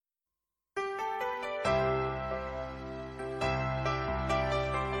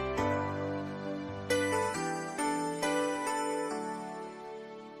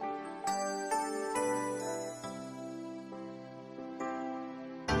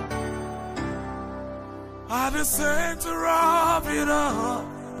at the center of it all.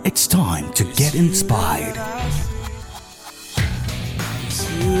 It's time to get inspired.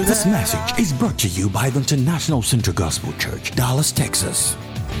 This message is brought to you by the International Center Gospel Church, Dallas, Texas.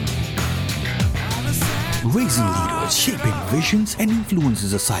 Raising leaders, shaping visions, and influencing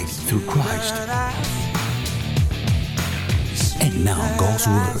society through Christ. And now God's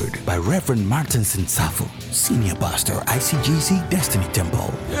Word by Reverend Martinson, Senior Pastor, ICGC Destiny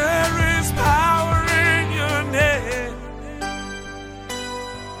Temple. There is power in your name.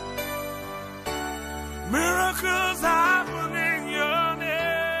 Miracles happen in your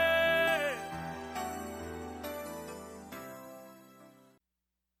name.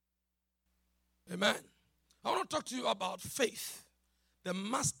 Amen. I want to talk to you about faith, the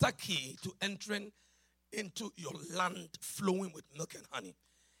master key to entering into your land flowing with milk and honey,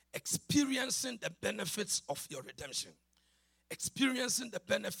 experiencing the benefits of your redemption, experiencing the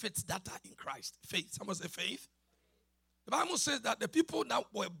benefits that are in Christ. Faith. Someone say faith. The Bible says that the people that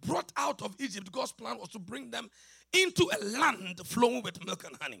were brought out of Egypt, God's plan was to bring them into a land flowing with milk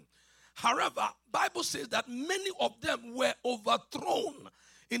and honey. However, Bible says that many of them were overthrown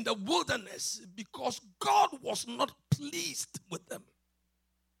in the wilderness because God was not pleased with them.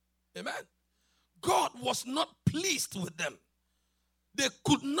 Amen. God was not pleased with them. They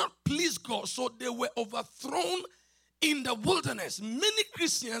could not please God, so they were overthrown in the wilderness. Many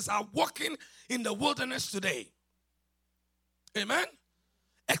Christians are walking in the wilderness today. Amen.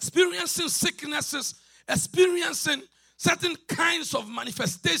 Experiencing sicknesses, experiencing certain kinds of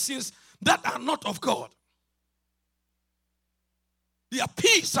manifestations that are not of God. Their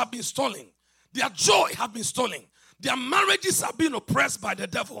peace have been stolen. Their joy have been stolen. Their marriages have been oppressed by the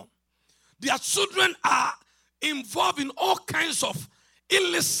devil. Their children are involved in all kinds of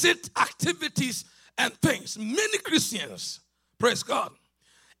illicit activities and things. Many Christians, praise God,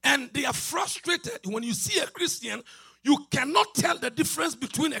 and they are frustrated. When you see a Christian, you cannot tell the difference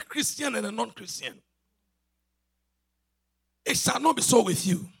between a Christian and a non-Christian. It shall not be so with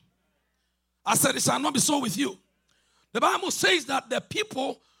you. I said it shall not be so with you. The Bible says that the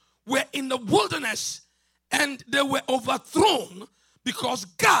people were in the wilderness and they were overthrown because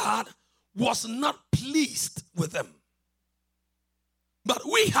God was not pleased with them. But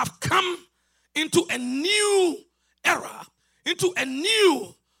we have come into a new era, into a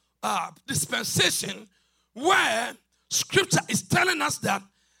new dispensation where Scripture is telling us that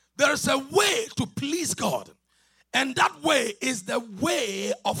there is a way to please God. And that way is the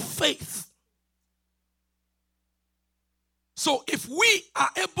way of faith. So if we are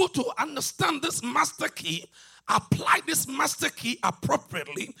able to understand this master key, apply this master key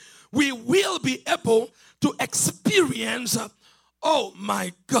appropriately, we will be able to experience, oh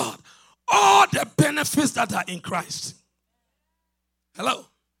my God, all the benefits that are in Christ. Hello?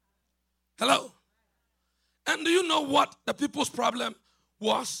 Hello? And do you know what the people's problem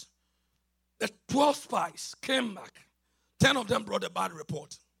was? The 12 spies came back. 10 of them brought a bad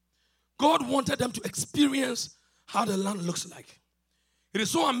report. God wanted them to experience how the land looks like. It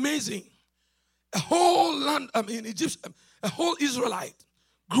is so amazing. A whole land, Egypt, a whole Israelite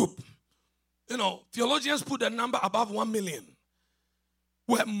group, theologians put the number above 1 million,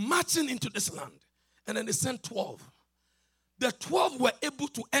 were marching into this land. And then they sent 12. The 12 were able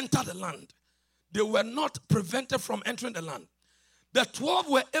to enter the land. They were not prevented from entering the land. The 12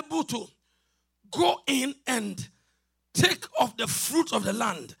 were able to go in and take of the fruit of the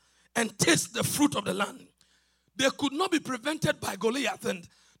land and taste the fruit of the land. They could not be prevented by Goliath and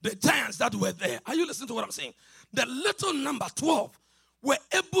the giants that were there. Are you listening to what I'm saying? The little number 12 were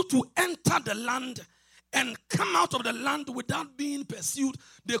able to enter the land and come out of the land without being pursued.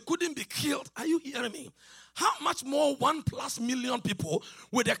 They couldn't be killed. Are you hearing me? How much more 1+ million people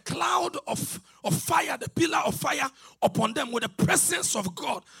with a cloud of fire, the pillar of fire upon them, with the presence of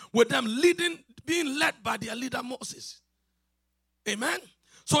God, with them being led by their leader Moses. Amen?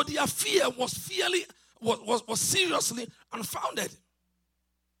 So their fear was seriously unfounded.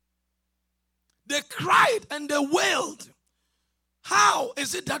 They cried and they wailed. How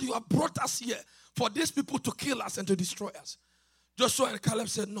is it that you have brought us here for these people to kill us and to destroy us? Joshua and Caleb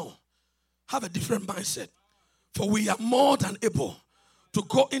said, no, have a different mindset. For we are more than able to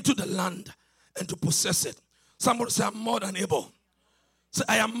go into the land and to possess it. Somebody say, I'm more than able. Say,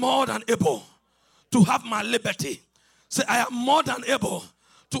 I am more than able to have my liberty. Say, I am more than able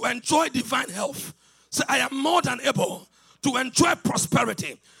to enjoy divine health. Say, I am more than able to enjoy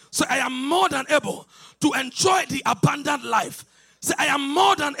prosperity. Say, I am more than able to enjoy the abundant life. Say, I am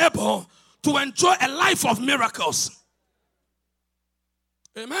more than able to enjoy a life of miracles.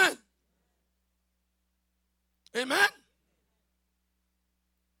 Amen. Amen.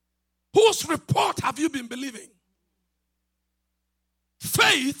 Whose report have have you been believing?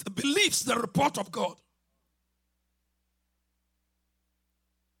 Faith believes the report of God.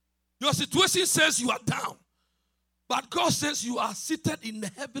 Your situation says you are down, but God says you are seated in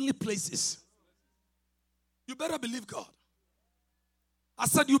the heavenly places. You better believe God. I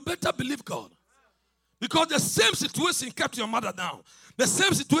said you better believe God. Because the same situation kept your mother down. The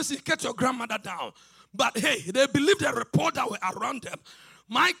same situation kept your grandmother down. But hey, they believed the report that were around them.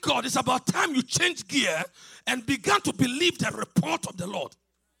 My God, it's about time you change gear and began to believe the report of the Lord.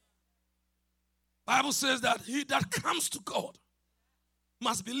 Bible says that he that comes to God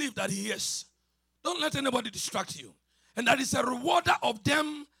must believe that he is. Don't let anybody distract you. And that is a rewarder of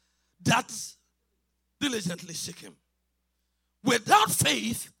them that diligently seek him. Without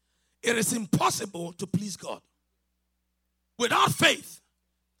faith, it is impossible to please God. Without faith,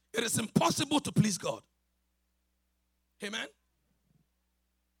 it is impossible to please God. Amen?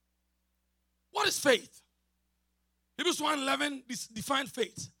 What is faith? Hebrews 1:11 defines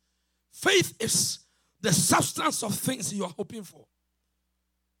faith. Faith is the substance of things you are hoping for.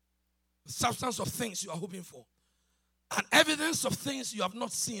 The substance of things you are hoping for. And evidence of things you have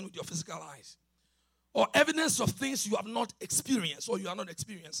not seen with your physical eyes. Or evidence of things you have not experienced or you are not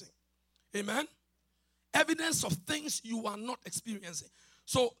experiencing. Amen? Evidence of things you are not experiencing.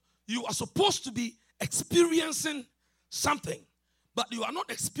 So you are supposed to be experiencing something, but you are not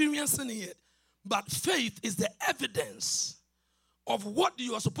experiencing it. But faith is the evidence of what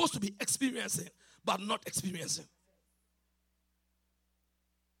you are supposed to be experiencing, but not experiencing.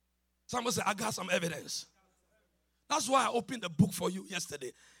 Someone said, I got some evidence. That's why I opened the book for you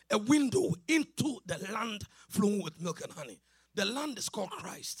yesterday. A window into the land flowing with milk and honey. The land is called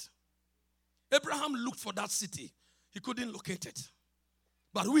Christ. Abraham looked for that city. He couldn't locate it.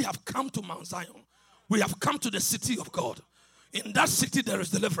 But we have come to Mount Zion. We have come to the city of God. In that city there is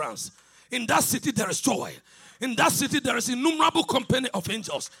deliverance. In that city there is joy. In that city there is innumerable company of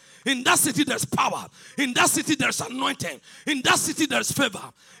angels. In that city there is power. In that city there is anointing. In that city there is favor.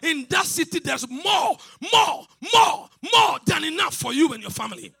 In that city there is more than enough for you and your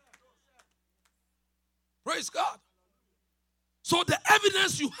family. Praise God. So the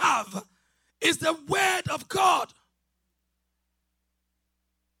evidence you have is the word of God.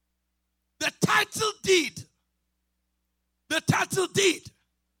 The title deed. The title deed.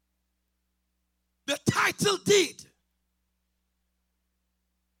 The title deed.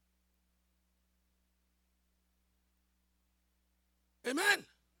 Amen.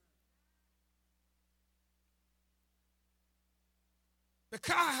 The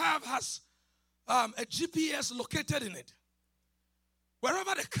car I have has a GPS located in it.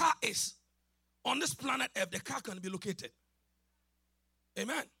 Wherever the car is on this planet Earth, the car can be located.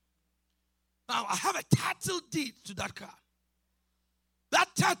 Amen. Now, I have a title deed to that car. That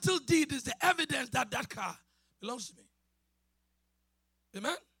title deed is the evidence that that car belongs to me.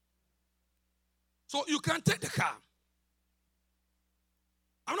 Amen? So you can take the car.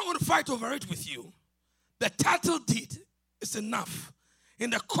 I'm not going to fight over it with you. The title deed is enough in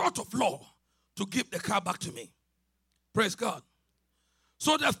the court of law to give the car back to me. Praise God.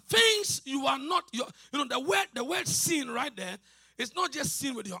 So the things you are not, the word seen right there is not just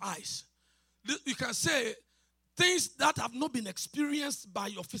seen with your eyes. You can say things that have not been experienced by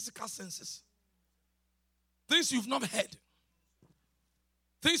your physical senses. Things you've not heard.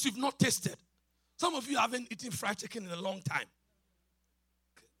 Things you've not tasted. Some of you haven't eaten fried chicken in a long time.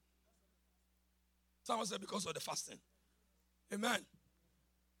 Someone said because of the fasting. Amen.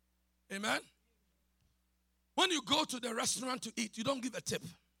 Amen. When you go to the restaurant to eat, you don't give a tip.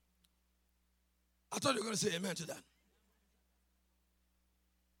 I thought you were going to say amen to that.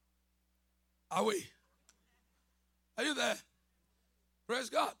 Are we? Are you there? Praise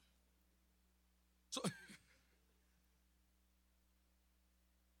God. So,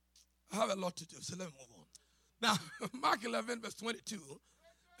 I have a lot to do, so let me move on. Now, Mark 11, verse 22.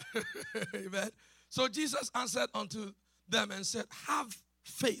 Amen. So Jesus answered unto them and said, have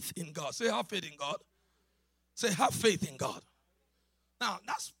faith in God. Say, have faith in God. Say, have faith in God. Now,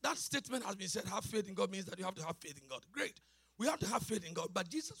 that statement has been said, have faith in God means that you have to have faith in God. Great. We have to have faith in God. But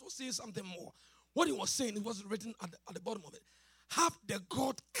Jesus was saying something more. What he was saying, it was written at the bottom of it. Have the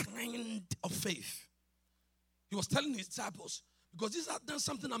God kind of faith. He was telling his disciples, because Jesus had done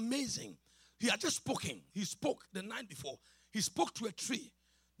something amazing. He had just spoken. He spoke the night before. He spoke to a tree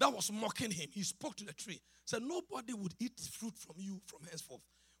that was mocking him. He spoke to the tree. Said, nobody would eat fruit from you from henceforth.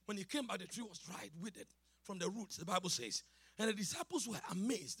 When he came back, the tree was dried, withered from the roots, the Bible says. And the disciples were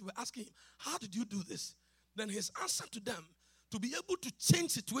amazed. They were asking him, how did you do this? Then his answer to them, to be able to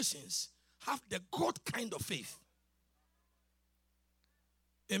change situations, have the God kind of faith.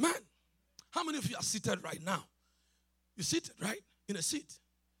 Amen. How many of you are seated right now? You're seated, right? In a seat.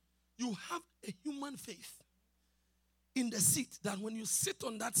 You have a human faith in the seat that when you sit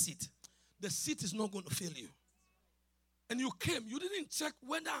on that seat, the seat is not going to fail you. And you came, you didn't check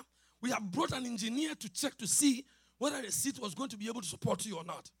whether we have brought an engineer to check to see whether the seat was going to be able to support you or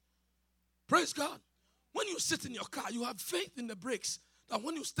not. Praise God. When you sit in your car, you have faith in the brakes that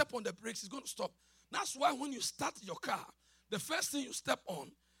when you step on the brakes, it's going to stop. That's why when you start your car, the first thing you step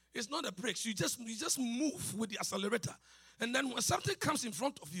on is not the brakes. You just move with the accelerator. And then when something comes in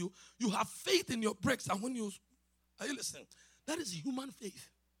front of you, you have faith in your brakes. And when you, are you listening? That is human faith.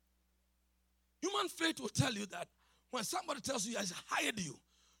 Human faith will tell you that when somebody tells you he has hired you,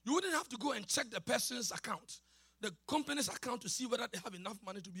 you wouldn't have to go and check the person's account, the company's account, to see whether they have enough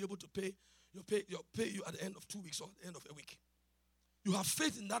money to be able to pay you at the end of 2 weeks or at the end of a week. You have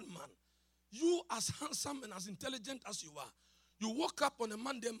faith in that man. You, as handsome and as intelligent as you are, you woke up on a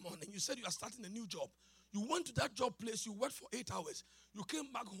Monday morning, you said you are starting a new job. You went to that job place, you worked for 8 hours. You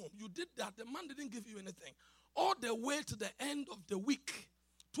came back home. You did that. The man didn't give you anything. All the way to the end of the week,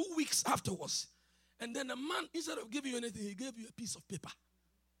 2 weeks afterwards. And then the man, instead of giving you anything, he gave you a piece of paper.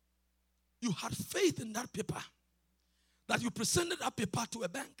 You had faith in that paper, that you presented that paper to a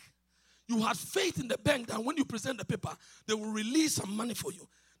bank. You had faith in the bank that when you present the paper, they will release some money for you.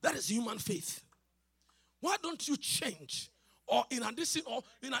 That is human faith. Why don't you change? Or in addition,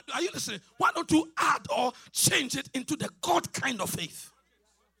 are you listening? Why don't you add or change it into the God kind of faith?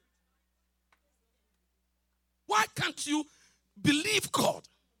 Why can't you believe God?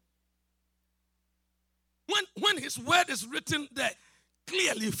 When his word is written there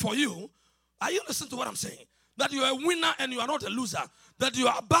clearly for you, are you listening to what I'm saying? That you are a winner and you are not a loser. That you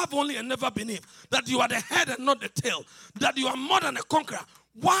are above only and never beneath. That you are the head and not the tail. That you are more than a conqueror.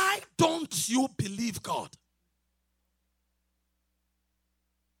 Why don't you believe God?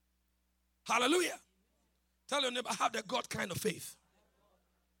 Hallelujah. Tell your neighbor, have the God kind of faith.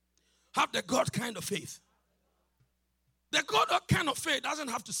 Have the God kind of faith. The God kind of faith doesn't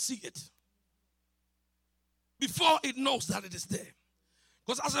have to see it before it knows that it is there.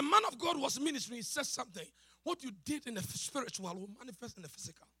 Because as a man of God was ministering, he said something. What you did in the spiritual will manifest in the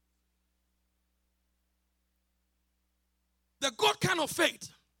physical. The God kind of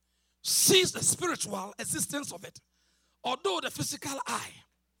faith sees the spiritual existence of it, although the physical eye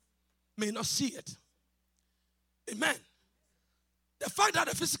may not see it. Amen. The fact that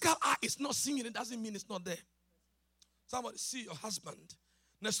the physical eye is not seeing it doesn't mean it's not there. Somebody see your husband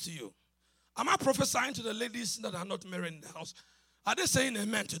next to you. Am I prophesying to the ladies that are not married in the house? Are they saying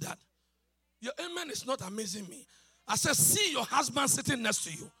amen to that? Your amen is not amazing me. I said, see your husband sitting next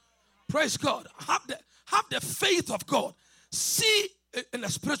to you. Praise God. Have the faith of God. See in the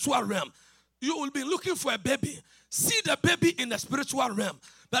spiritual realm. You will be looking for a baby. See the baby in the spiritual realm.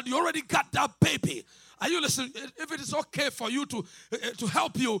 That you already got that baby. Are you listening? If it is okay for you to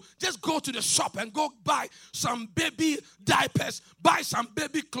help you, just go to the shop and go buy some baby diapers, buy some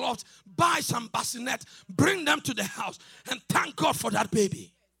baby clothes, buy some bassinet, bring them to the house, and thank God for that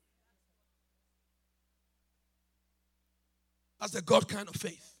baby. That's the God kind of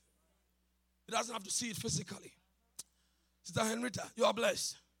faith. It doesn't have to see it physically. Sister Henrietta, you are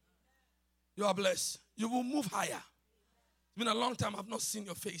blessed. You are blessed. You will move higher. It's been a long time I've not seen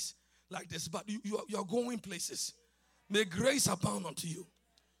your face like this, but you are going places. May grace abound unto you.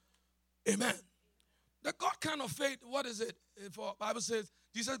 Amen. The God kind of faith, what is it? For Bible says,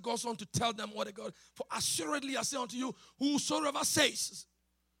 Jesus goes on to tell them what they got. For assuredly I say unto you, whosoever says,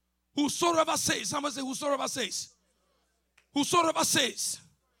 somebody say, whosoever says. Whosoever says.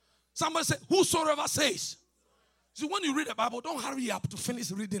 Somebody say, whosoever says. See, when you read the Bible, don't hurry up to finish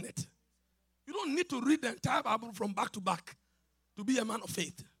reading it. You don't need to read the entire Bible from back to back to be a man of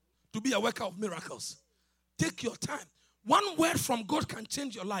faith, to be a worker of miracles. Take your time. One word from God can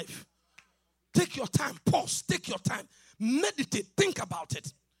change your life. Take your time. Pause. Take your time. Meditate. Think about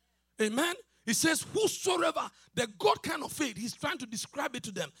it. Amen. He says, whosoever, the God kind of faith, he's trying to describe it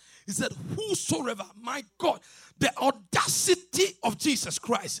to them. He said, whosoever, my God, the audacity of Jesus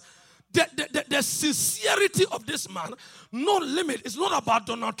Christ, the sincerity of this man, no limit. It's not about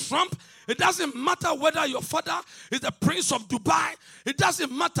Donald Trump. It doesn't matter whether your father is the Prince of Dubai. It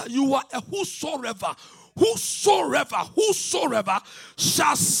doesn't matter. You are a whosoever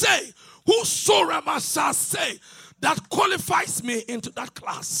shall say, that qualifies me into that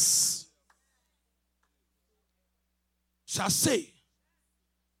class. Shall say.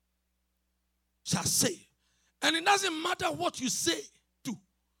 And it doesn't matter what you say to,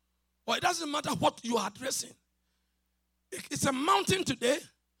 or it doesn't matter what you are addressing. It's a mountain today.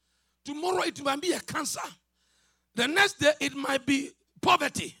 Tomorrow it might be a cancer. The next day it might be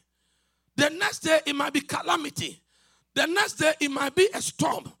poverty. The next day, it might be calamity. The next day, it might be a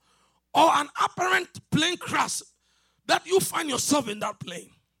storm or an apparent plane crash that you find yourself in that plane.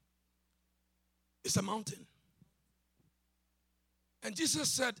 It's a mountain. And Jesus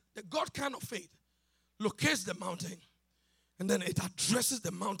said, the God kind of faith locates the mountain and then it addresses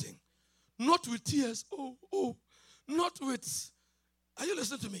the mountain. Not with tears, not with, are you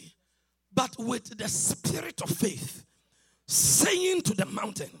listening to me? But with the spirit of faith, saying to the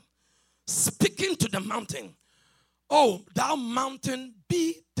mountain, speaking to the mountain, oh, thou mountain,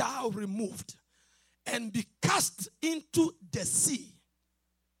 be thou removed and be cast into the sea.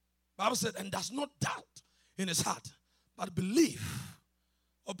 The Bible said, and does not doubt in his heart, but believes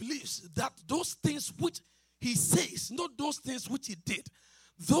that those things which he says, not those things which he did,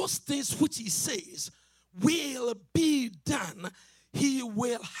 those things which he says will be done. He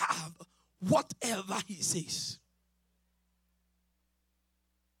will have whatever he says.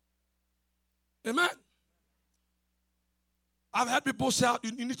 Amen. I've heard people shout,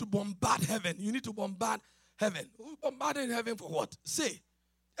 you need to bombard heaven. You need to bombard heaven. Bombarding heaven for what? Say,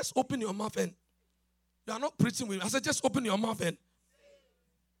 just open your mouth and you are not preaching with me. I said, just open your mouth and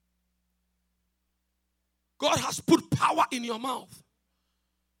God has put power in your mouth.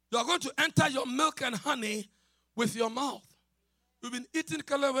 You are going to enter your milk and honey with your mouth. You've been eating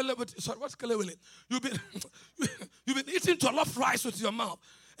kalewele with, sorry, what's kalewele? You've been eating jollof rice with your mouth.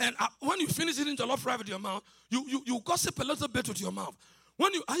 And when you finish eating jollof rice with your mouth, you gossip a little bit with your mouth.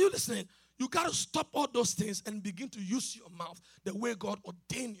 Are you listening? You got to stop all those things and begin to use your mouth the way God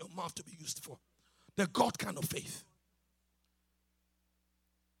ordained your mouth to be used for. The God kind of faith.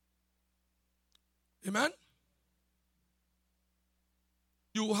 Amen?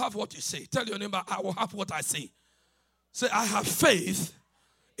 You will have what you say. Tell your neighbor, I will have what I say. Say, I have faith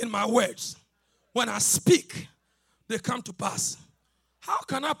in my words. When I speak, they come to pass. How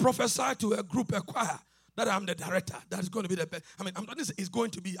can I prophesy to a group, a choir, that I'm the director? That is going to be the best. I'm not saying it's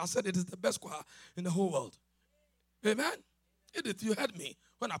going to be. I said it is the best choir in the whole world. Amen? Edith, you heard me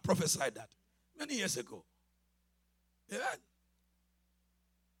when I prophesied that many years ago. Amen?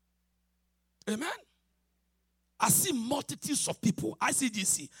 Amen? I see multitudes of people.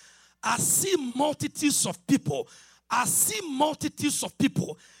 ICGC. I see multitudes of people. I see multitudes of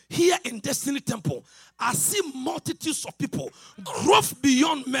people here in Destiny Temple. I see multitudes of people. Growth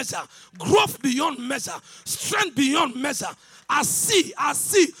beyond measure. Growth beyond measure. Strength beyond measure. I see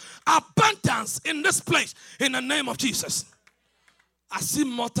abundance in this place in the name of Jesus. I see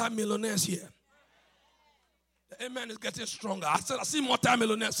multi-millionaires here. The amen is getting stronger. I said I see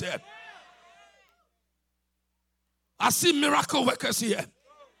multi-millionaires here. I see miracle workers here.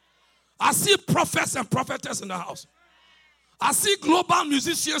 I see prophets and prophetess in the house. I see global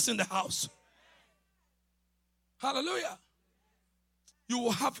musicians in the house. Hallelujah. You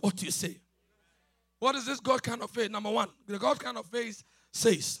will have what you say. What is this God kind of faith? Number one, the God kind of faith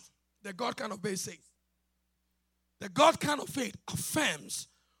says. The God kind of faith says. The God kind of faith affirms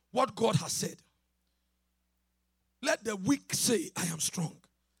what God has said. Let the weak say, I am strong.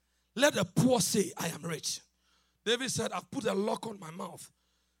 Let the poor say, I am rich. David said, I've put a lock on my mouth.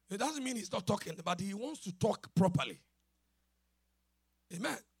 It doesn't mean he's not talking, but he wants to talk properly.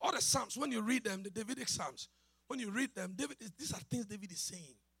 Amen. All the Psalms, when you read them, the Davidic Psalms, when you read them, these are things David is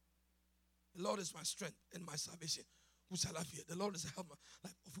saying. The Lord is my strength and my salvation. Who shall I fear? The Lord is a helper.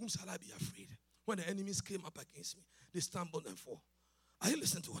 Like, of whom shall I be afraid? When the enemies came up against me, they stumbled and fall. Are you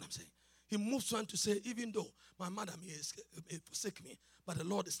listening to what I'm saying? He moves on to say, even though my mother may forsake me, but the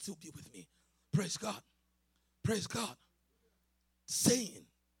Lord will still be with me. Praise God. Praise God. Saying.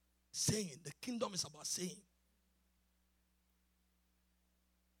 The kingdom is about saying.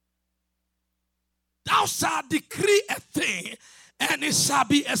 Thou shalt decree a thing, and it shall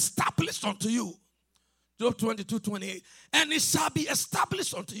be established unto you. Job 22:28. And it shall be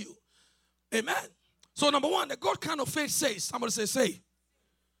established unto you. Amen. So number one, the God kind of faith says. Somebody say.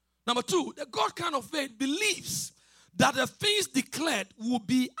 Number two, the God kind of faith believes that the things declared will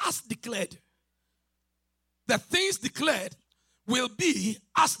be as declared. The things declared will be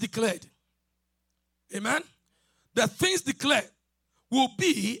as declared. Amen. The things declared will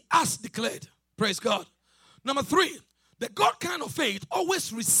be as declared. Praise God. Number three, the God kind of faith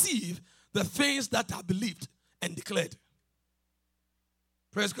always receive the things that are believed and declared.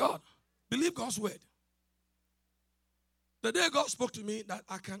 Praise God. Believe God's word. The day God spoke to me that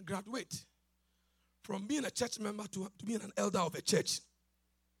I can graduate from being a church member to being an elder of a church,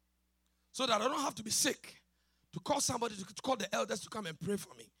 so that I don't have to be sick to call somebody, to call the elders to come and pray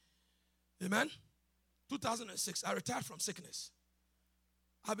for me. Amen? 2006, I retired from sickness.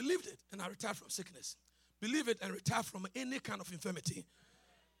 I believed it and I retired from sickness. Believe it and retire from any kind of infirmity.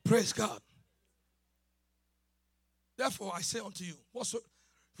 Praise God. Therefore, I say unto you, what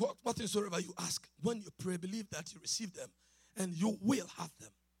things soever you ask, when you pray, believe that you receive them, and you will have them.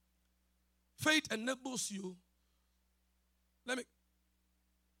 Faith enables you. Let me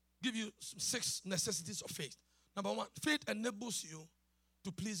give you 6 necessities of faith. Number 1, faith enables you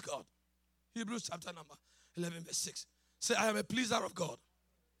to please God. Hebrews chapter number 11, verse 6. Say, I am a pleaser of God.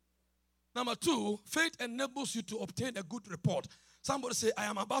 Number 2, faith enables you to obtain a good report. Somebody say, I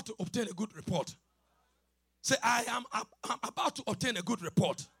am about to obtain a good report. Say, I'm about to obtain a good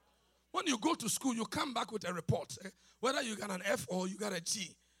report. When you go to school, you come back with a report. Whether you got an F or you got a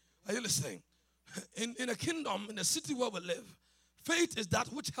G. Are you listening? In a kingdom, in a city where we live, faith is that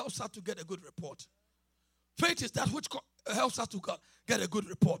which helps us to get a good report. Faith is that which helps us to get a good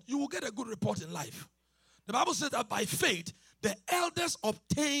report. You will get a good report in life. The Bible says that by faith, the elders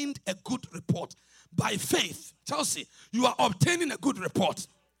obtained a good report. By faith, Chelsea, you are obtaining a good report.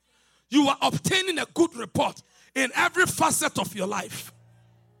 You are obtaining a good report in every facet of your life.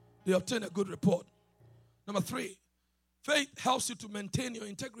 You obtain a good report. Number 3, faith helps you to maintain your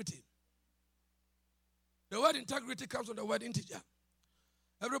integrity. The word integrity comes from the word integer.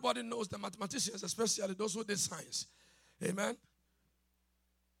 Everybody knows the mathematicians, especially those who did science. Amen?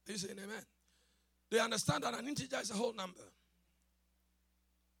 Are you saying amen? They understand that an integer is a whole number.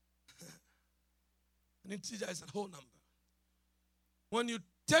 An integer is a whole number. When you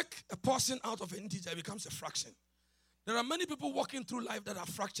take a portion out of an integer, it becomes a fraction. There are many people walking through life that are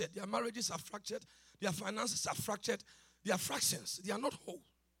fractured. Their marriages are fractured. Their finances are fractured. They are fractions. They are not whole.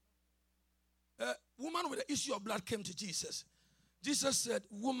 A woman with the issue of blood came to Jesus. Jesus said,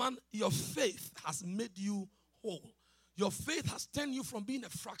 woman, your faith has made you whole. Your faith has turned you from being a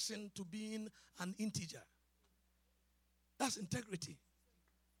fraction to being an integer. That's integrity.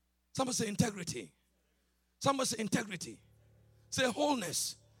 Somebody say integrity. Somebody say integrity. Say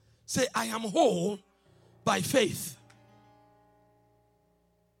wholeness. Say, I am whole by faith.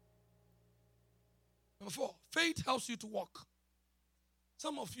 Number 4, faith helps you to walk.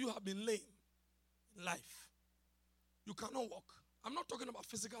 Some of you have been lame in life. You cannot walk. I'm not talking about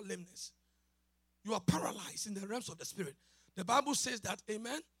physical lameness. You are paralyzed in the realms of the spirit. The Bible says that,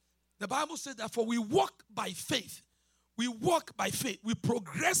 amen? The Bible says that for we walk by faith. We walk by faith. We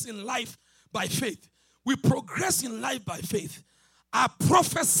progress in life by faith. We progress in life by faith. I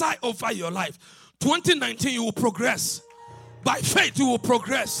prophesy over your life. 2019, you will progress. By faith, you will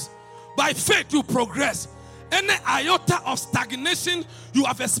progress. By faith, you progress. Any iota of stagnation you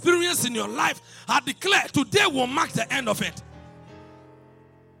have experienced in your life, I declare today will mark the end of it.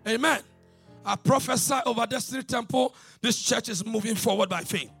 Amen. I prophesy over Destiny Temple. This church is moving forward by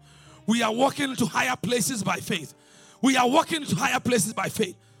faith. We are walking into higher places by faith. We are walking into higher places by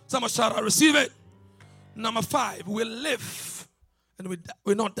faith. Someone shout, I receive it. Number 5, we live and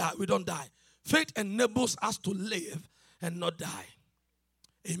we not die. We don't die. Faith enables us to live and not die.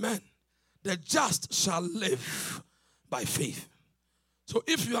 Amen. The just shall live by faith. So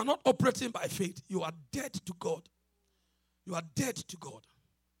if you are not operating by faith, you are dead to God. You are dead to God.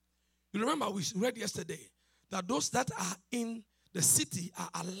 You remember we read yesterday that those that are in the city are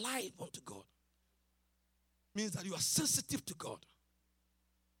alive unto God. Means that you are sensitive to God.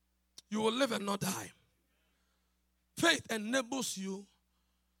 You will live and not die. Faith enables you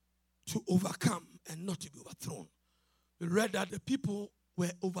to overcome and not to be overthrown. We read that the people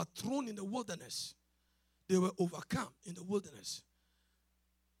were overthrown in the wilderness. They were overcome in the wilderness.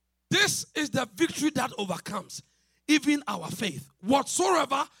 This is the victory that overcomes even our faith.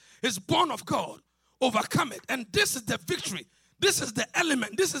 Whatsoever is born of God, overcome it. And this is the victory. This is the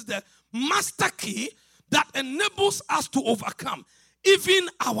element. This is the master key that enables us to overcome even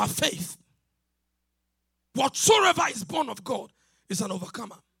our faith. Whatsoever is born of God is an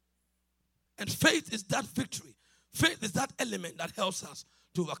overcomer. And faith is that victory. Faith is that element that helps us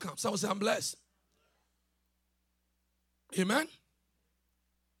to overcome. Someone say, I'm blessed. Amen.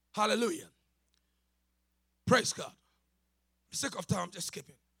 Hallelujah. Praise God. For the sake of time, I'm just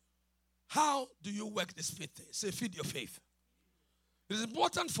skipping. How do you work this faith thing? Say, feed your faith. It is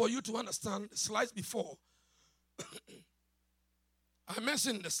important for you to understand the slides before. I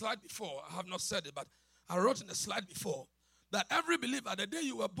mentioned in the slide before, I have not said it, but I wrote in the slide before that every believer, the day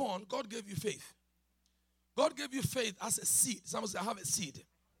you were born, God gave you faith. God gave you faith as a seed. Someone say, I have a seed.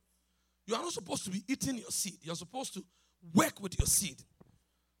 You are not supposed to be eating your seed. You're supposed to work with your seed.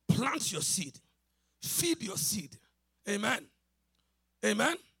 Plant your seed. Feed your seed. Amen.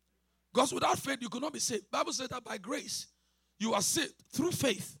 Amen. Because without faith, you could not be saved. The Bible says that by grace, you are saved through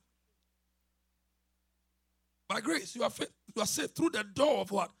faith. By grace, you are saved through the door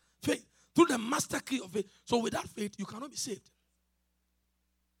of what? Faith. Through the master key of faith. So without faith, you cannot be saved.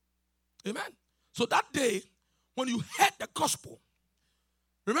 Amen. So that day, when you heard the gospel,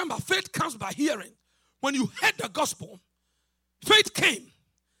 remember, faith comes by hearing. When you heard the gospel, faith came.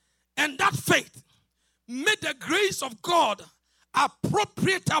 And that faith made the grace of God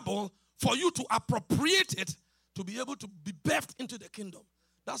appropriatable for you to appropriate it to be able to be birthed into the kingdom.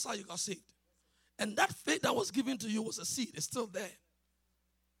 That's how you got saved. And that faith that was given to you was a seed. It's still there.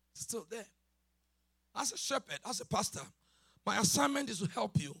 It's still there. As a shepherd, as a pastor, my assignment is to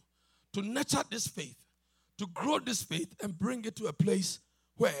help you to nurture this faith, to grow this faith and bring it to a place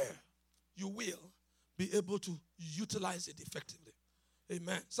where you will be able to utilize it effectively.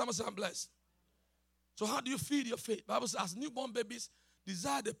 Amen. Someone say, I'm blessed. So how do you feed your faith? The Bible says, as newborn babies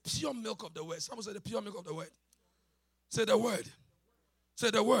desire the pure milk of the word. Someone say the pure milk of the word. Say the word.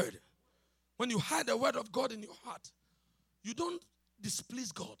 Say the word. When you hide the word of God in your heart, you don't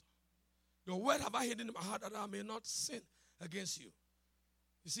displease God. Your word have I hidden in my heart that I may not sin against you.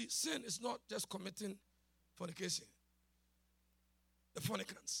 You see, sin is not just committing fornication. The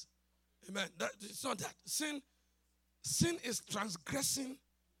fornicants. Amen. It's not that. Sin is transgressing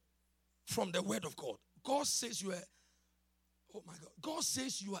from the word of God. God says you are, oh my God. God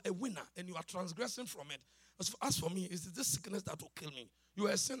says you are a winner and you are transgressing from it. As for me, it's this sickness that will kill me. You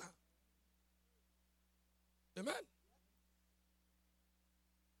are a sinner. Amen.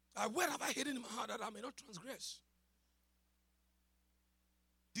 Where have I hidden in my heart that I may not transgress?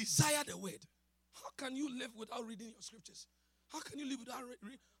 Desire the word. How can you live without reading your scriptures? How can you live without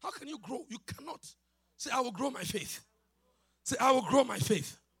reading? How can you grow? You cannot. Say, I will grow my faith. Say, I will grow my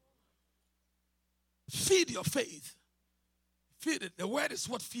faith. Feed your faith. Feed it. The word is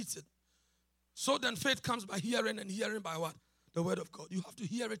what feeds it. So then faith comes by hearing, and hearing by what? The word of God. You have to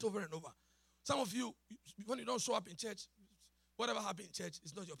hear it over and over. Some of you, when you don't show up in church, whatever happened in church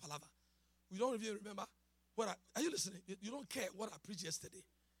is not your palaver. You don't even remember are you listening? You don't care what I preached yesterday.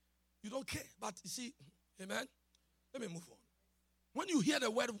 You don't care. But you see, amen? Let me move on. When you hear the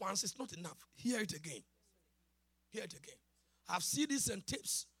word once, it's not enough. Hear it again. Hear it again. I've CDs and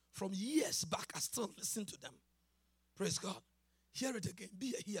tapes from years back. I still listen to them. Praise God. Hear it again.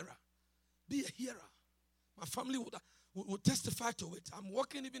 Be a hearer. Be a hearer. My family would testify to it. I'm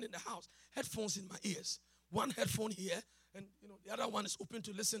walking even in the house, headphones in my ears. One headphone here, and the other one is open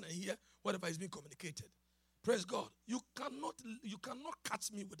to listen and hear whatever is being communicated. Praise God. You cannot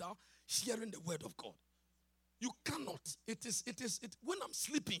catch me without hearing the word of God. You cannot. It is when I'm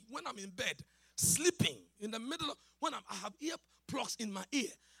sleeping, when I'm in bed, sleeping in the middle of when I have ear plugs in my ear,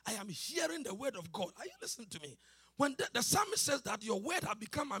 I am hearing the word of God. Are you listening to me? When the psalmist says that your word have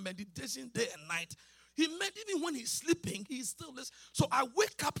become my meditation day and night, he meant even when he's sleeping, he still listens. So I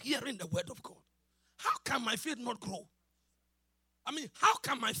wake up hearing the word of God. How can my faith not grow? I mean, how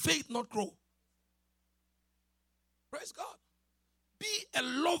can my faith not grow? Praise God. Be a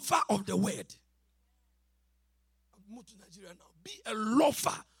lover of the word. I'll move to Nigeria now. Be a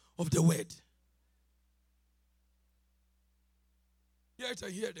lover of the word. Hear it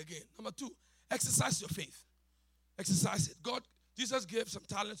and hear it again. Number 2, exercise your faith. Exercise it. Jesus gave some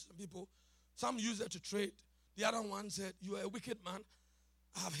talents to people. Some used it to trade. The other one said, you are a wicked man.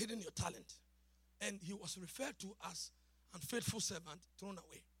 I have hidden your talent. And he was referred to as unfaithful servant, thrown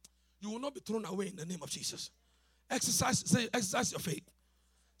away. You will not be thrown away in the name of Jesus. Exercise your faith.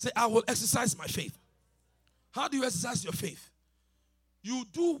 Say, I will exercise my faith. How do you exercise your faith? You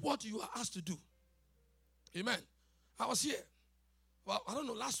do what you are asked to do. Amen. I was here. Well, I don't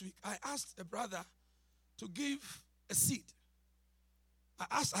know, last week, I asked a brother to give a seed.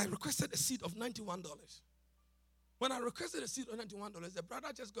 I requested a seed of $91. When I requested a seed of $91, the brother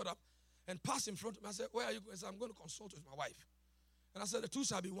just got up and passed in front of me. I said, where are you going? I said, I'm going to consult with my wife. And I said, the two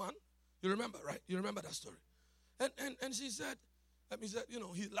shall be one. You remember, right? You remember that story. And she said,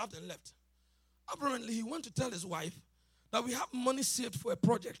 he laughed and left. Apparently, he went to tell his wife that we have money saved for a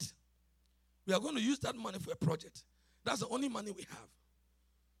project. We are going to use that money for a project. That's the only money we have.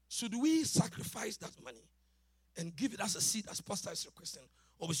 Should we sacrifice that money and give it as a seed as pastor is requesting,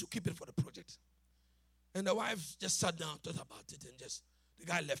 or we should keep it for the project? And the wife just sat down, thought about it, and the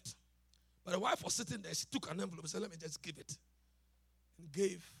guy left. But the wife was sitting there. She took an envelope and said, let me just give it. And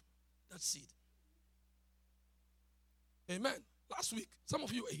gave that seed. Amen. Last week, some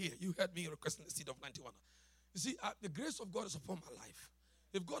of you were here. You heard me requesting the seed of 91. You see, the grace of God is upon my life.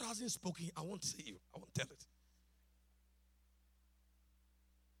 If God hasn't spoken, I won't say you. I won't tell it.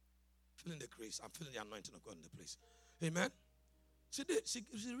 Feeling the grace. I'm feeling the anointing of God in the place. Amen. She did. She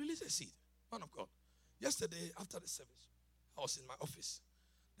released a seed. Man of God. Yesterday, after the service, I was in my office.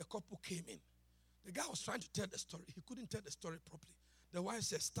 The couple came in. The guy was trying to tell the story. He couldn't tell the story properly. The wife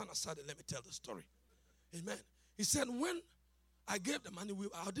said, stand aside and let me tell the story. Amen. He said, when I gave the money.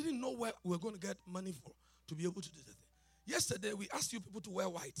 I didn't know where we were going to get money for to be able to do the thing. Yesterday, we asked you people to wear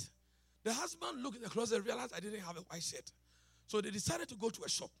white. The husband looked in the closet and realized I didn't have a white shirt. So they decided to go to a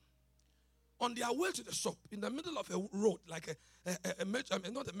shop. On their way to the shop, in the middle of a road, like a major,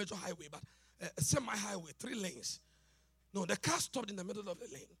 not a major highway, but a semi-highway, 3 lanes. No, the car stopped in the middle of the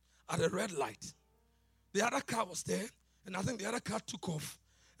lane at a red light. The other car was there, and I think the other car took off.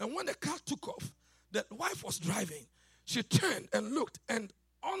 And when the car took off, the wife was driving. She turned and looked, and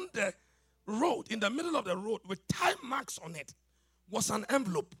on the road, in the middle of the road, with time marks on it, was an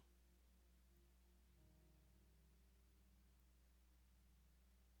envelope.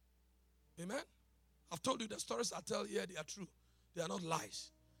 Amen? I've told you the stories I tell here, they are true. They are not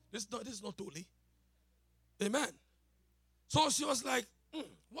lies. This is not holy. Amen? So she was like,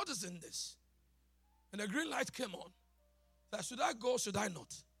 what is in this? And the green light came on. That should I go, should I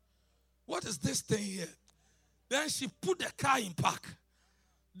not? What is this thing here? Then she put the car in park.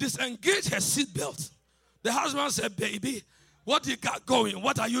 Disengaged her seatbelt. The husband said, baby, what you got going?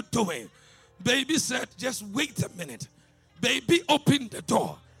 What are you doing? Baby said, just wait a minute. Baby opened the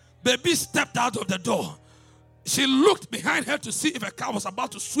door. Baby stepped out of the door. She looked behind her to see if a car was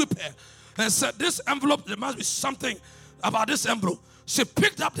about to sweep her and said, this envelope, there must be something about this envelope. She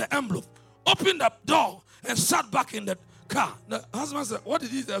picked up the envelope, opened the door, and sat back in the car. The husband said, what did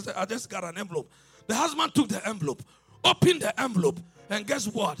he say? I said, I just got an envelope. The husband took the envelope, opened the envelope, and guess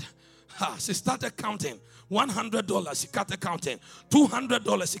what? She started counting. $100, she kept counting.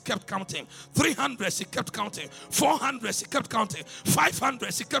 $200, she kept counting. $300, she kept counting. $400, she kept counting.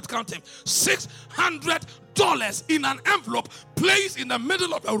 $500, she kept counting. $600 in an envelope placed in the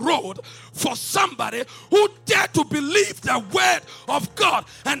middle of a road for somebody who dared to believe the word of God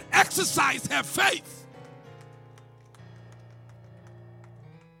and exercise her faith.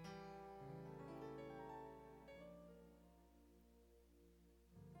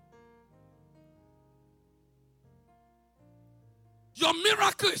 Your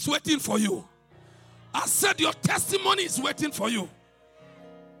miracle is waiting for you. I said your testimony is waiting for you.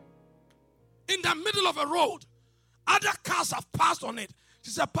 In the middle of a road, other cars have passed on it. She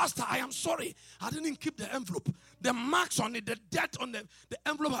said, Pastor, I am sorry. I didn't keep the envelope. The marks on it, the dirt on the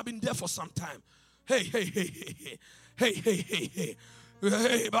envelope have been there for some time. Hey.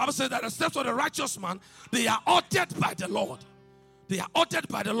 The Bible says that the steps of the righteous man, they are ordered by the Lord. They are ordered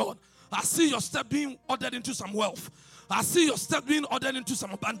by the Lord. I see your step being ordered into some wealth. I see your step being ordered into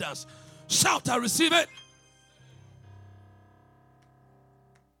some abundance. Shout, I receive it.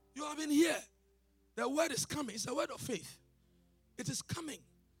 You have been here. The word is coming. It's a word of faith. It is coming.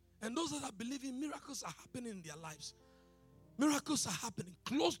 And those that are believing, miracles are happening in their lives. Miracles are happening.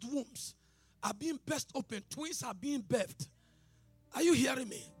 Closed wombs are being burst open. Twins are being birthed. Are you hearing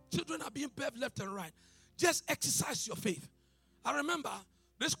me? Children are being birthed left and right. Just exercise your faith. I remember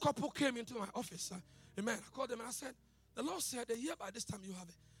this couple came into my office. Amen. I called them and I said, the Lord said that here by this time you have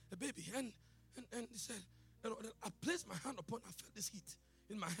a baby. And he said, I placed my hand upon, I felt this heat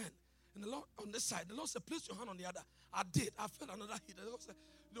in my hand. And the Lord on this side, the Lord said, place your hand on the other. I did. I felt another heat. The Lord said,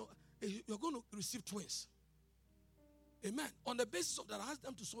 you're going to receive twins. Amen. On the basis of that, I asked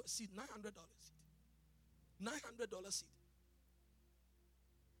them to sow a seed, $900 seed. $900 seed.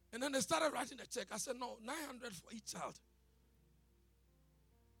 And then they started writing the check. I said, no, $900 for each child.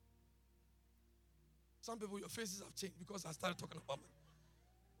 Some people, your faces have changed because I started talking about money.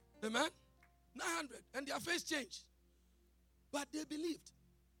 Amen? 900. And their face changed. But they believed.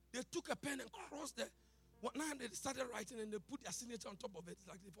 They took a pen and crossed the 900. They started writing and they put their signature on top of it.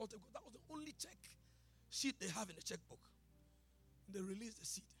 Like they thought that was the only check sheet they have in the checkbook. And they released the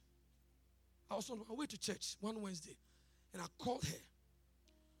seed. I was on my way to church one Wednesday and I called her.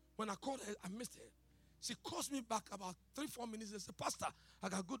 When I called her, I missed her. She calls me back about 3-4 minutes and said, Pastor, I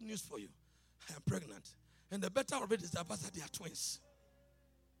got good news for you. I am pregnant. And the better of it is that, Pastor, they are twins.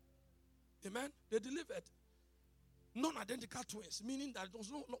 Amen? They delivered non-identical twins, meaning that there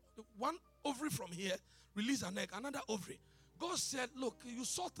was no one ovary from here released an egg, another ovary. God said, look, you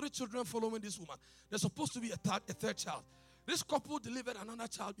saw 3 children following this woman. There's supposed to be a third child. This couple delivered another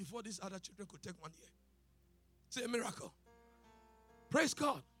child before these other children could take 1 year. Say a miracle. Praise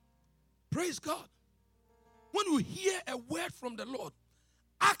God. Praise God. When you hear a word from the Lord,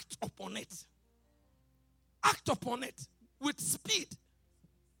 act upon it. Act upon it with speed.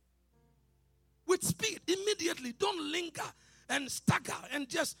 With speed, immediately. Don't linger and stagger and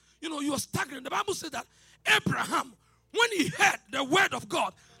just, you are staggering. The Bible says that Abraham, when he heard the word of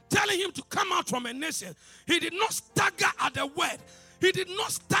God telling him to come out from a nation, he did not stagger at the word. He did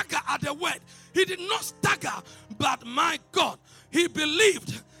not stagger at the word. He did not stagger, but my God, he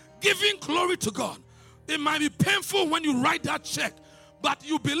believed, giving glory to God. It might be painful when you write that check, but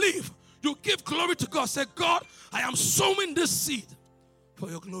you believe. You give glory to God. Say, God, I am sowing this seed for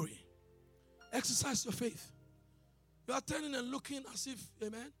your glory. Exercise your faith. You are turning and looking as if,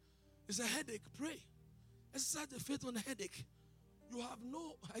 amen, it's a headache. Pray. Exercise the faith on a headache. You have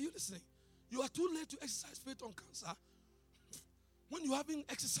no, are you listening? You are too late to exercise faith on cancer. When you haven't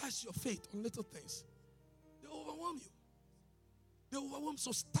exercised your faith on little things, they overwhelm you. They overwhelm.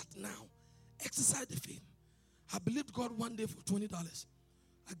 So start now. Exercise the faith. I believed God one day for $20.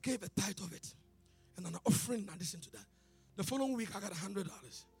 I gave a tithe of it and an offering in addition to that. The following week, I got $100.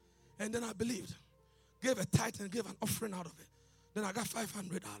 And then I believed. Gave a tithe and gave an offering out of it. Then I got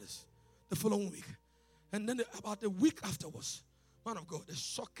 $500 the following week. And then about a week afterwards, man of God, the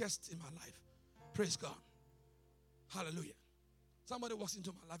shockest in my life. Praise God. Hallelujah. Somebody walks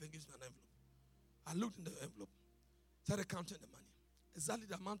into my life and gives me an envelope. I looked in the envelope, started counting the money. Exactly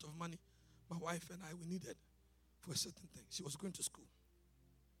the amount of money my wife and I, we needed for a certain thing. She was going to school.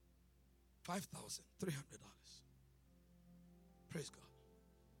 $5,300. Praise God.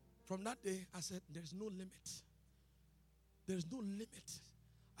 From that day, I said, there's no limit. There's no limit.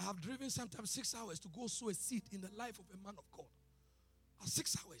 I have driven sometimes 6 hours to go sow a seed in the life of a man of God.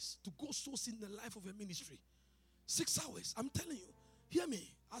 6 hours to go sow seed in the life of a ministry. 6 hours. I'm telling you, hear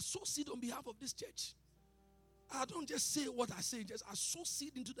me. I sow seed on behalf of this church. I don't just say what I say. I sow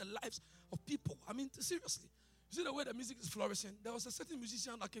seed into the lives of people. I mean, seriously. You see the way the music is flourishing? There was a certain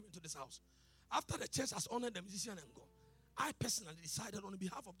musician that came into this house. After the church has honored the musician and gone, I personally decided on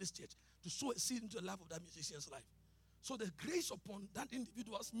behalf of this church to sow a seed into the life of that musician's life. So the grace upon that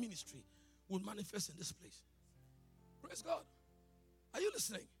individual's ministry will manifest in this place. Praise God. Are you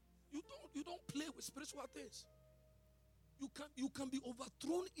listening? You don't play with spiritual things. You can be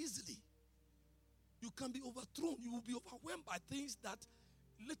overthrown easily. You can be overthrown. You will be overwhelmed by things that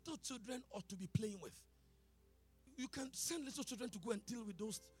little children ought to be playing with. You can send little children to go and deal with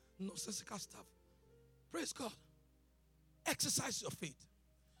those nonsensical stuff. Praise God. Exercise your faith.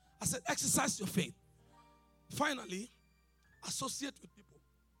 I said exercise your faith. Finally, associate with people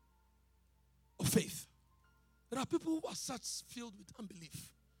of faith. There are people who are such filled with unbelief.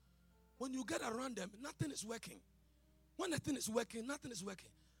 When you get around them, nothing is working. When a thing is working, nothing is working.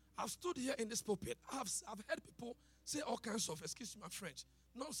 I've stood here in this pulpit. I've heard people say all kinds of, excuse my French,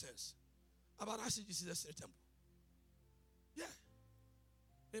 nonsense about ICGC Destiny Temple. Yeah.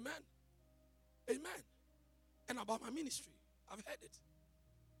 Amen. Amen. And about my ministry. I've heard it.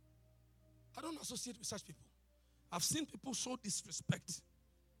 I don't associate with such people. I've seen people show disrespect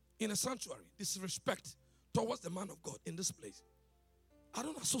in a sanctuary, disrespect towards the man of God in this place. I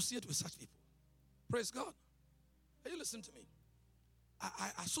don't associate with such people. Praise God. Are you listening to me?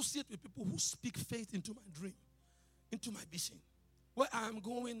 I associate with people who speak faith into my dream, into my vision. Where I am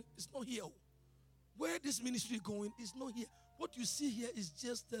going is not here. Where this ministry is going is not here. What you see here is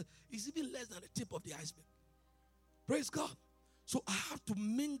just, is even less than the tip of the iceberg. Praise God. So I have to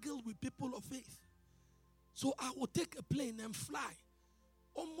mingle with people of faith. So I will take a plane and fly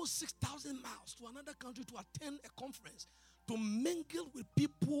almost 6,000 miles to another country to attend a conference to mingle with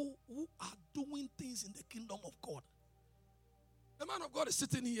people who are doing things in the kingdom of God. The man of God is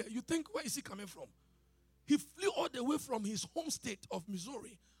sitting here. You think, where is he coming from? He flew all the way from his home state of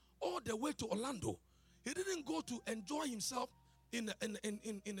Missouri all the way to Orlando. He didn't go to enjoy himself in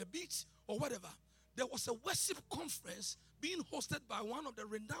a beach or whatever. There was a worship conference being hosted by one of the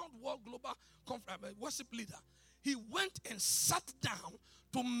renowned world global worship leader. He went and sat down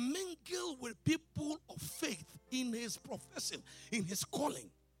to mingle with people of faith in his profession, in his calling.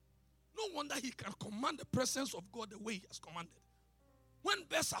 No wonder he can command the presence of God the way he has commanded. When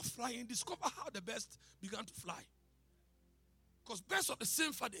birds are flying, discover how the birds began to fly. Because birds of the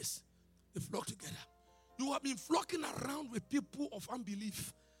same feathers, they flock together. You have been flocking around with people of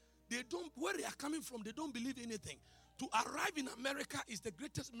unbelief. Where they are coming from, they don't believe anything. To arrive in America is the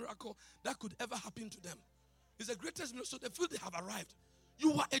greatest miracle that could ever happen to them. It's the greatest miracle. So they feel they have arrived.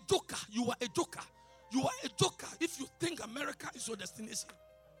 You are a joker. You are a joker. You are a joker if you think America is your destination.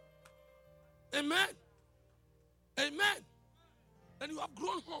 Amen. Amen. And you have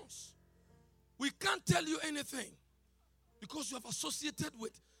grown horns. We can't tell you anything because you have associated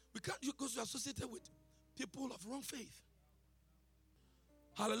with, because you are associated with people of wrong faith.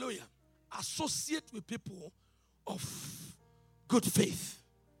 Hallelujah. Associate with people of good faith.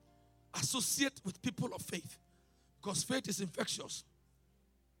 Associate with people of faith. Because faith is infectious.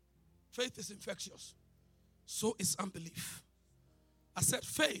 Faith is infectious. So is unbelief. I said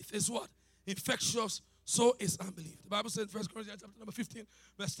faith is what? Infectious. So is unbelief. The Bible says in 1 Corinthians chapter number 15,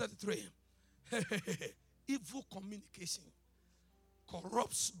 verse 33. Evil communication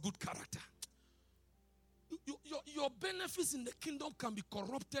corrupts good character. Your benefits in the kingdom can be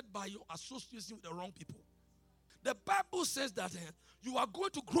corrupted by your association with the wrong people. The Bible says that you are going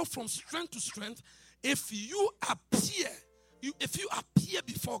to grow from strength to strength if you appear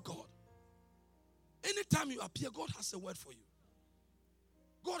before God. Anytime you appear, God has a word for you.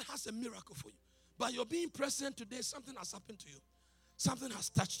 God has a miracle for you. By your being present today, something has happened to you. Something has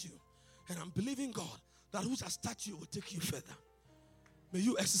touched you. And I'm believing God that who has touched you will take you further. May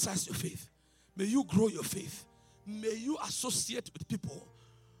you exercise your faith. May you grow your faith. May you associate with people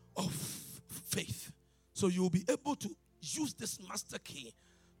of faith. So you will be able to use this master key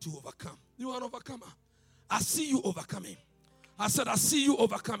to overcome. You are an overcomer. I see you overcoming. I said, I see you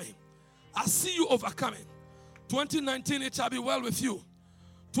overcoming. I see you overcoming. 2019, it shall be well with you.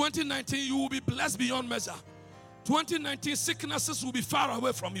 2019, you will be blessed beyond measure. 2019, sicknesses will be far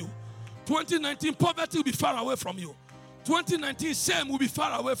away from you. 2019, poverty will be far away from you. 2019, shame will be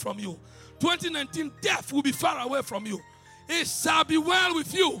far away from you. 2019, death will be far away from you. It shall be well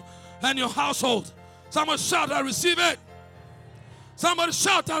with you and your household. Somebody shout, I receive it. Somebody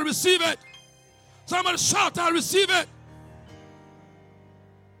shout, I receive it. Somebody shout, I receive it.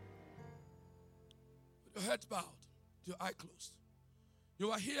 With your head bowed, your eye closed.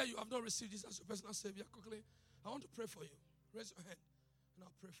 You are here, you have not received Jesus as your personal Savior. Quickly, I want to pray for you. Raise your hand and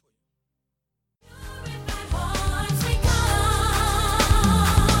I'll pray for you.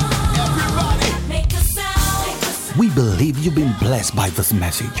 We believe you've been blessed by this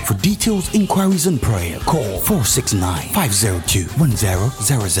message. For details, inquiries, and prayer, call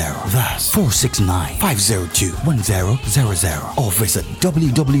 469-502-1000. That's 469-502-1000. Or visit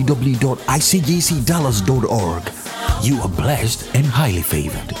www.icgcdallas.org. You are blessed and highly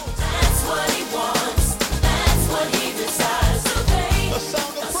favored.